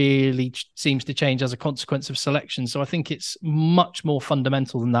really seems to change as a consequence of selection. So I think it's much more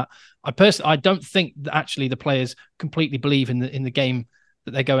fundamental than that. I don't think that actually the players completely believe in the game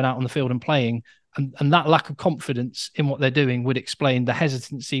that they're going out on the field and playing, and that lack of confidence in what they're doing would explain the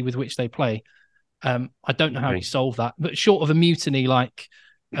hesitancy with which they play. I don't know how you solve that, but short of a mutiny like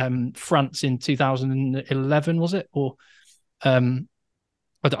France in 2011, was it? Or I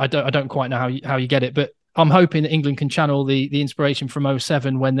don't quite know how you get it, but I'm hoping that England can channel the inspiration from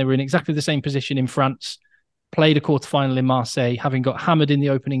 2007 when they were in exactly the same position in France, played a quarterfinal in Marseille, having got hammered in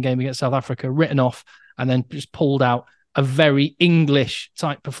the opening game against South Africa, written off, and then just pulled out a very English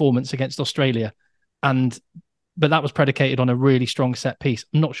type performance against Australia. But that was predicated on a really strong set piece.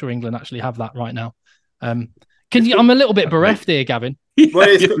 I'm not sure England actually have that right now. I'm a little bit bereft here, Gavin. Well,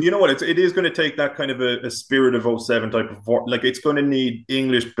 you know what? It is going to take that kind of a spirit of 07 type of like, it's going to need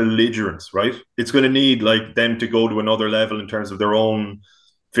English belligerence, right? It's going to need like them to go to another level in terms of their own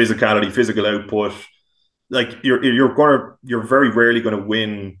physicality, physical output. Like you're very rarely going to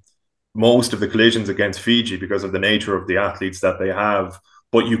win most of the collisions against Fiji because of the nature of the athletes that they have,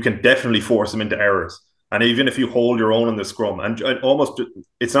 but you can definitely force them into errors. And even if you hold your own in the scrum, and almost,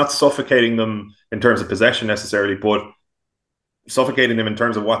 it's not suffocating them in terms of possession necessarily, but suffocating them in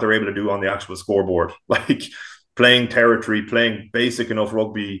terms of what they're able to do on the actual scoreboard, like playing territory, playing basic enough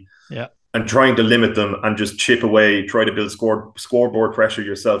rugby, and trying to limit them and just chip away, try to build scoreboard pressure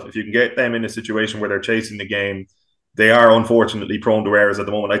yourself. If you can get them in a situation where they're chasing the game, they are unfortunately prone to errors at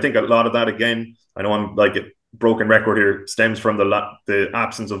the moment. I think a lot of that, again, I know I'm like a broken record here, stems from the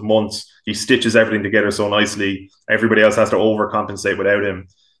absence of Muntz. He stitches everything together so nicely. Everybody else has to overcompensate without him.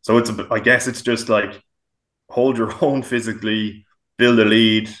 So I guess it's just like, hold your own physically, build a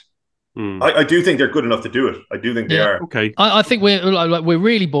lead. I do think they're good enough to do it. I do think they are. Okay. I think we're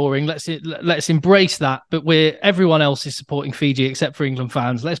really boring. Let's embrace that. But everyone else is supporting Fiji except for England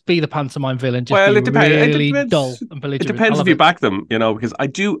fans. Let's be the pantomime villain. It depends. Really dull and belligerent. It depends if you back them, because I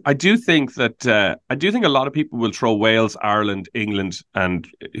do think that I do think a lot of people will throw Wales, Ireland, England, and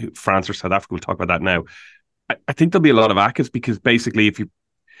France or South Africa. We'll talk about that now. I think there'll be a lot of ACCAs because basically, if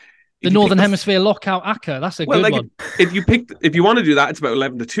the Northern Hemisphere lockout ACCA, that's a good one. If you want to do that, it's about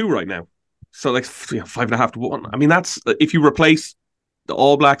 11-2 right now. So like 5.5-1. I mean, that's if you replace the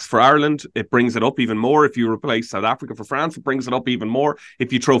All Blacks for Ireland, it brings it up even more. If you replace South Africa for France, it brings it up even more.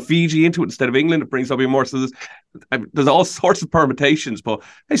 If you throw Fiji into it instead of England, it brings it up even more. So there's all sorts of permutations. But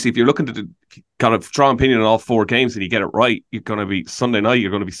basically, if you're looking to kind of strong opinion on all 4 games and you get it right, you're going to be Sunday night.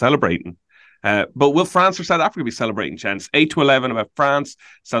 You're going to be celebrating. But will France or South Africa be celebrating, chance? 8-11 about France.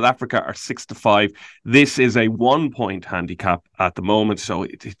 South Africa are 6-5. This is a 1-point handicap at the moment, so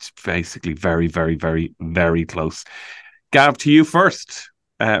it's basically very, very, very, very close. Gav, to you first.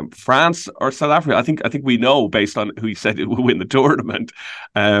 France or South Africa? I think we know based on who you said it will win the tournament.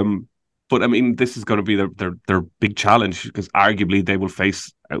 But I mean, this is going to be their big challenge because arguably they will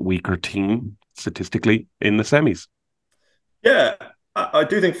face a weaker team statistically in the semis. Yeah. I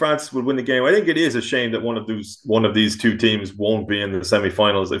do think France will win the game. I think it is a shame that one of these two teams won't be in the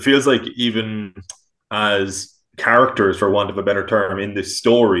semi-finals. It feels like even as characters, for want of a better term, in this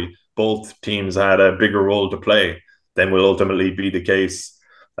story, both teams had a bigger role to play than will ultimately be the case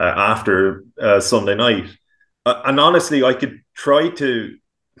after Sunday night. And honestly, I could try to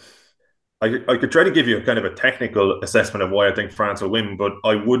I could try to give you a kind of a technical assessment of why I think France will win, but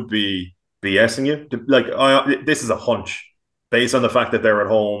I would be BSing you. Like, this is a hunch based on the fact that they're at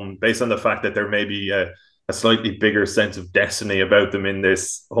home, based on the fact that there may be a slightly bigger sense of destiny about them in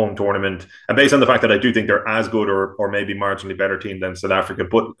this home tournament, and based on the fact that I do think they're as good or maybe marginally better team than South Africa.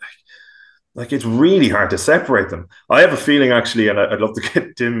 But like, it's really hard to separate them. I have a feeling, actually, and I'd love to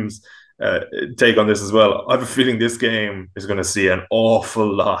get Tim's take on this as well. I have a feeling this game is going to see an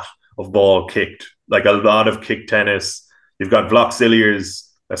awful lot of ball kicked, like a lot of kick tennis. You've got Vlock Silliers,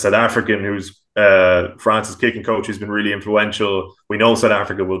 a South African who's France's kicking coach, who's been really influential. We know South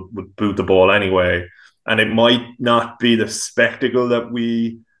Africa would boot the ball anyway, and it might not be the spectacle that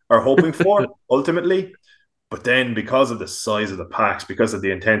we are hoping for ultimately. But then, because of the size of the packs, because of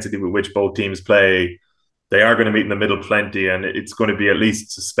the intensity with which both teams play, they are going to meet in the middle plenty, and it's going to be at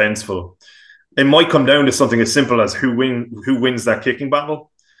least suspenseful. It might come down to something as simple as who wins that kicking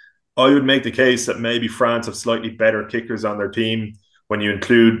battle. I would make the case that maybe France have slightly better kickers on their team when you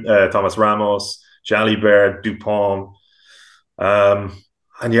include Thomas Ramos, Jalibert, Dupont. And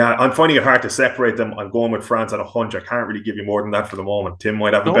yeah, I'm finding it hard to separate them. I'm going with France on a hunch. I can't really give you more than that for the moment. Tim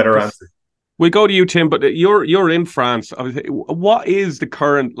might have a better answer. We go to you, Tim, but you're in France. What is the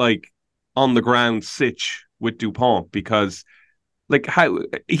current, like, on the ground sitch with Dupont? Because, like, how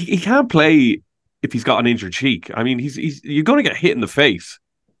he can't play if he's got an injured cheek. I mean, you're going to get hit in the face.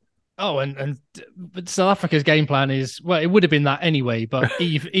 Oh, but South Africa's game plan is, well, it would have been that anyway, but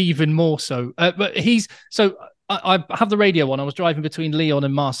even more so. But I have the radio on. I was driving between Lyon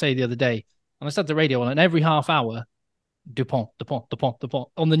and Marseille the other day, and I just had the radio on, and every half hour, Dupont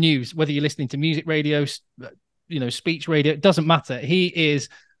on the news, whether you're listening to music radio, speech radio, it doesn't matter. He is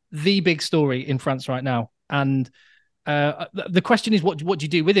the big story in France right now. And the question is, what do you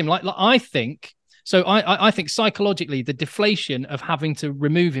do with him? Like I think psychologically, the deflation of having to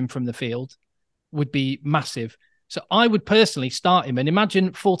remove him from the field would be massive. So I would personally start him, and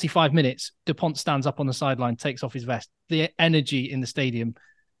imagine 45 minutes, Dupont stands up on the sideline, takes off his vest, the energy in the stadium,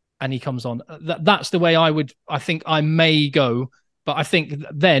 and he comes on. That's the way I think I may go. But I think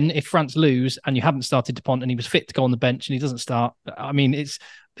then if France lose and you haven't started Dupont and he was fit to go on the bench and he doesn't start, I mean, it's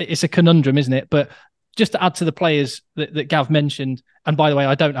a conundrum, isn't it? But just to add to the players that Gav mentioned, and by the way,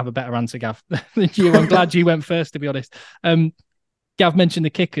 I don't have a better answer, Gav, than you. I'm glad you went first, to be honest. Gav mentioned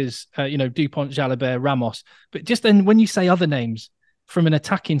the kickers, Dupont, Jalibert, Ramos. But just then when you say other names from an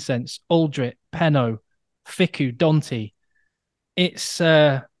attacking sense, Aldrit, Penno, Fiku, Donti, it's...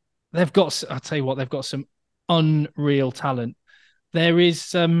 I'll tell you what, they've got some unreal talent. There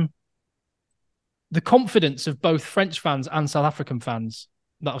is the confidence of both French fans and South African fans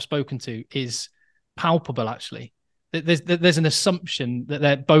that I've spoken to is palpable, actually. There's an assumption that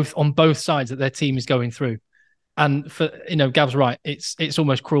they're both on both sides that their team is going through. And for Gav's right, it's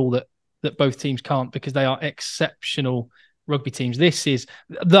almost cruel that both teams can't, because they are exceptional rugby teams. This is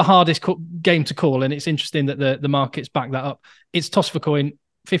the hardest game to call, and it's interesting that the markets back that up. It's toss for coin,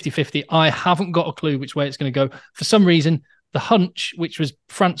 50-50. I haven't got a clue which way it's going to go. For some reason, the hunch, which was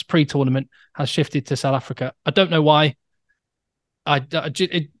France pre-tournament, has shifted to South Africa. I don't know why.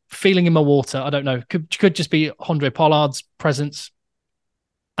 Feeling in my water, I don't know. Could just be Andre Pollard's presence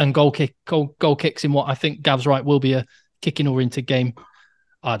and goal kicks in what I think Gav's right will be a kicking oriented game.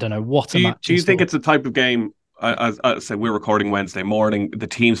 I don't know what a match. Do you think it's a type of game? As I said, we're recording Wednesday morning. The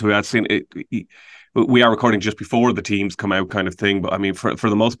teams we had seen it. We are recording just before the teams come out, kind of thing. But I mean, for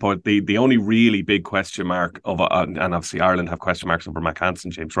the most part, the only really big question mark and obviously Ireland have question marks over Mac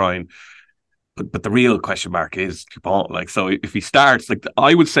Hansen, James Ryan. But the real question mark is Dupont. Like, so if he starts, like,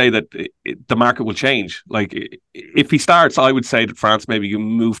 I would say that the market will change. Like, if he starts, I would say that France maybe you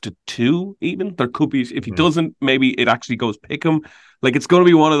move to 2 even. There could be, if he doesn't, maybe it actually goes pick him. Like, it's going to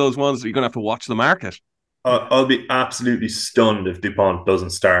be one of those ones that you're going to have to watch the market. I'll be absolutely stunned if Dupont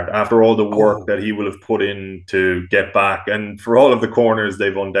doesn't start after all the work that he will have put in to get back, and for all of the corners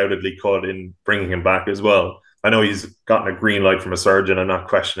they've undoubtedly cut in bringing him back as well. I know he's gotten a green light from a surgeon. I'm not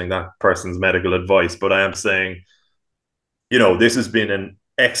questioning that person's medical advice, but I am saying, this has been an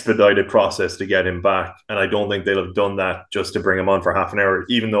expedited process to get him back, and I don't think they'll have done that just to bring him on for half an hour,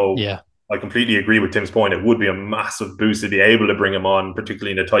 even though I completely agree with Tim's point. It would be a massive boost to be able to bring him on,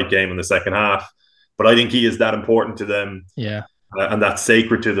 particularly in a tight game in the second half. But I think he is that important to them, and that's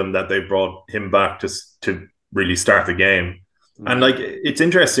sacred to them that they brought him back to really start the game. And like, it's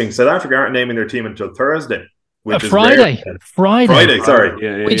interesting, South Africa aren't naming their team until Thursday, which is Friday.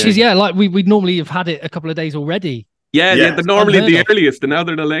 Sorry, which is like we'd normally have had it a couple of days already. Yeah, they're normally the earliest, and now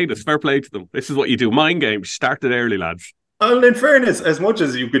they're the latest. Fair play to them. This is what you do. Mind game, start it early, lads. And in fairness, as much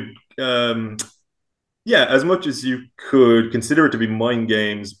as you could Yeah, as much as you could consider it to be mind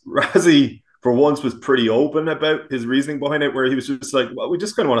games, Razzie for once was pretty open about his reasoning behind it, where he was just like, "Well, we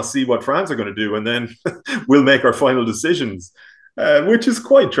just kind of want to see what France are going to do, and then we'll make our final decisions," which is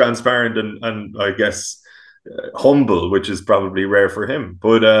quite transparent and I guess humble, which is probably rare for him.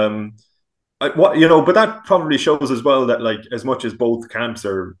 But but that probably shows as well that like as much as both camps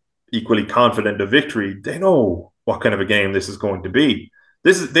are equally confident of victory, they know what kind of a game this is going to be.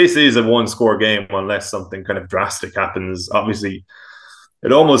 This is a one score game unless something kind of drastic happens. Obviously,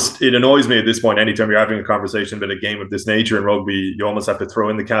 it annoys me at this point. Anytime you're having a conversation about a game of this nature in rugby, you almost have to throw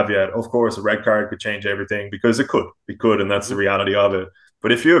in the caveat. Of course, a red card could change everything because it could, and that's the reality of it.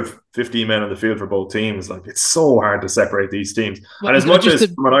 But if you have 15 men on the field for both teams, like it's so hard to separate these teams. Well, and as much as to,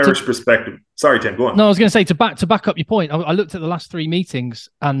 from an Irish perspective, sorry, Tim, go on. No, I was going to say to back up your point. I looked at the last three meetings,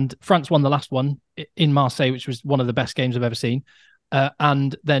 and France won the last one in Marseille, which was one of the best games I've ever seen.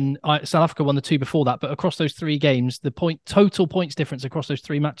 And then South Africa won the two before that. But across those three games, the total points difference across those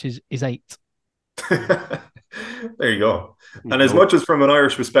three matches is 8. There you go. And as much as from an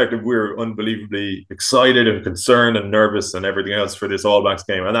Irish perspective, we're unbelievably excited and concerned and nervous and everything else for this All Blacks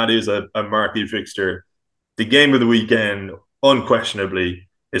game, and that is a marquee fixture. The game of the weekend, unquestionably,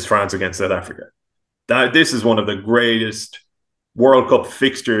 is France against South Africa. This is one of the greatest World Cup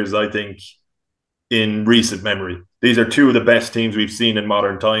fixtures, I think, in recent memory. These are two of the best teams we've seen in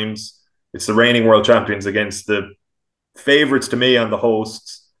modern times. It's the reigning world champions against the favourites to me and the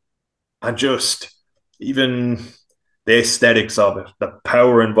hosts. And just even the aesthetics of it, the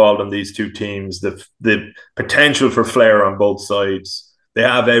power involved in these two teams, the potential for flair on both sides. They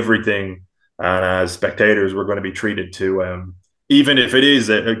have everything. And as spectators, we're going to be treated to, even if it is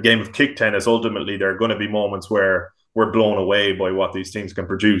a game of kick tennis, ultimately, there are going to be moments where we're blown away by what these teams can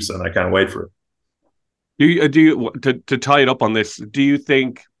produce. And I can't wait for it. To tie it up on this, do you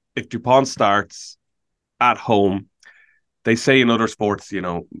think if Dupont starts at home, they say in other sports,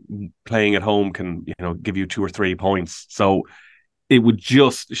 playing at home can, give you 2 or 3 points. So it would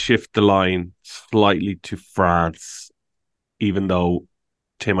just shift the line slightly to France, even though,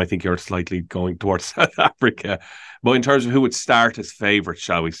 Tim, I think you're slightly going towards South Africa. But in terms of who would start as favourites,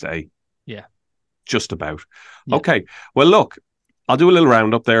 shall we say? Yeah. Just about. Yeah. Okay. Well, look, I'll do a little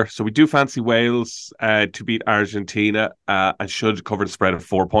roundup there. So we do fancy Wales to beat Argentina and should cover the spread of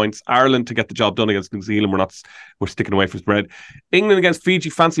 4 points. Ireland to get the job done against New Zealand. We're sticking away from spread. England against Fiji.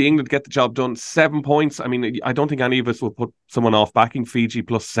 Fancy England to get the job done. 7 points. I mean, I don't think any of us will put someone off backing Fiji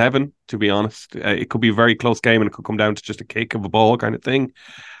plus 7, to be honest. It could be a very close game and it could come down to just a kick of a ball kind of thing.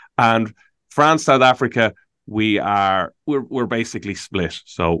 And France, South Africa, we're basically split.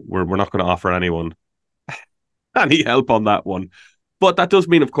 So we're not going to offer anyone any help on that one. But that does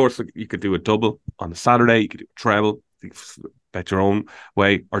mean, of course, you could do a double on a Saturday. You could do a treble, bet your own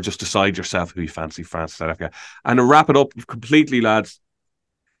way, or just decide yourself who you fancy, France, South Africa. And to wrap it up completely, lads,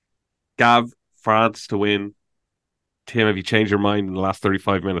 Gav, France to win. Tim, have you changed your mind in the last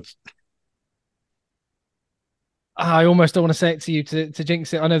 35 minutes? I almost don't want to say it to you to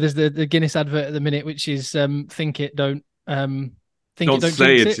jinx it. I know there's the Guinness advert at the minute, which is think it, don't. Don't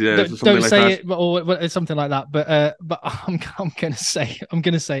say it. Yeah, don't say it, or something like that. But I'm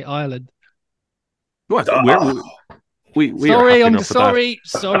gonna say Ireland. What? We sorry, I'm sorry.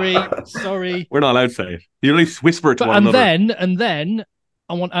 We're not allowed to say it. You at least whisper it to one another. And then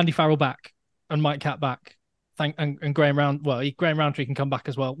I want Andy Farrell back and Mike Catt back. And Graham Roundtree can come back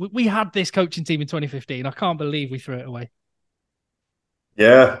as well. We had this coaching team in 2015. I can't believe we threw it away.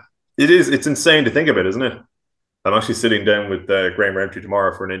 Yeah, it is. It's insane to think about, isn't it? I'm actually sitting down with Graham Roundtree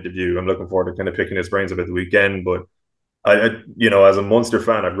tomorrow for an interview. I'm looking forward to kind of picking his brains about the weekend. But I as a Munster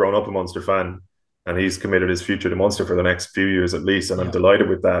fan, I've grown up a Munster fan, and he's committed his future to Munster for the next few years at least, and I'm delighted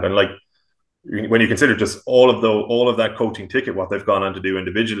with that. And like when you consider just all of that coaching ticket, what they've gone on to do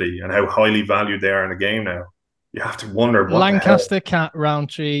individually, and how highly valued they are in the game now, you have to wonder what Lancaster, Catt,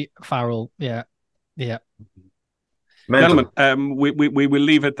 Roundtree, Farrell, yeah. Mental. Gentlemen, we will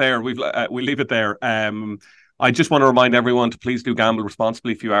leave it there. We'll leave it there. I just want to remind everyone to please do gamble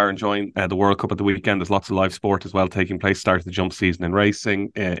responsibly if you are enjoying the World Cup at the weekend. There's lots of live sport as well taking place. Start the jump season in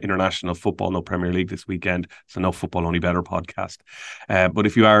racing, international football, no Premier League this weekend, so no Football Only Bettor podcast. But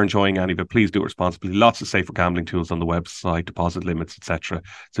if you are enjoying any of it, please do it responsibly. Lots of safer gambling tools on the website, deposit limits, etc.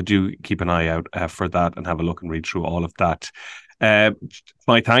 So do keep an eye out for that and have a look and read through all of that.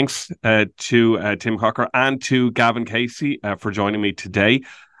 My thanks to Tim Cocker and to Gavin Casey for joining me today.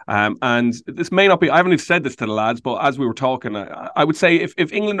 And this may not be, I haven't even said this to the lads, but as we were talking, I would say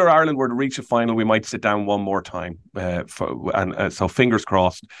if England or Ireland were to reach a final, we might sit down one more time. So fingers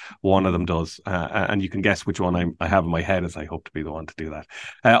crossed, one of them does. And you can guess which one I have in my head, as I hope to be the one to do that.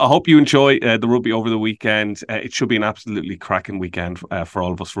 I hope you enjoy the rugby over the weekend. It should be an absolutely cracking weekend for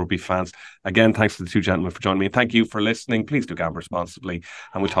all of us rugby fans. Again, thanks to the two gentlemen for joining me. And thank you for listening. Please do gamble responsibly,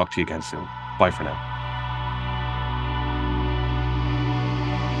 and we'll talk to you again soon. Bye for now.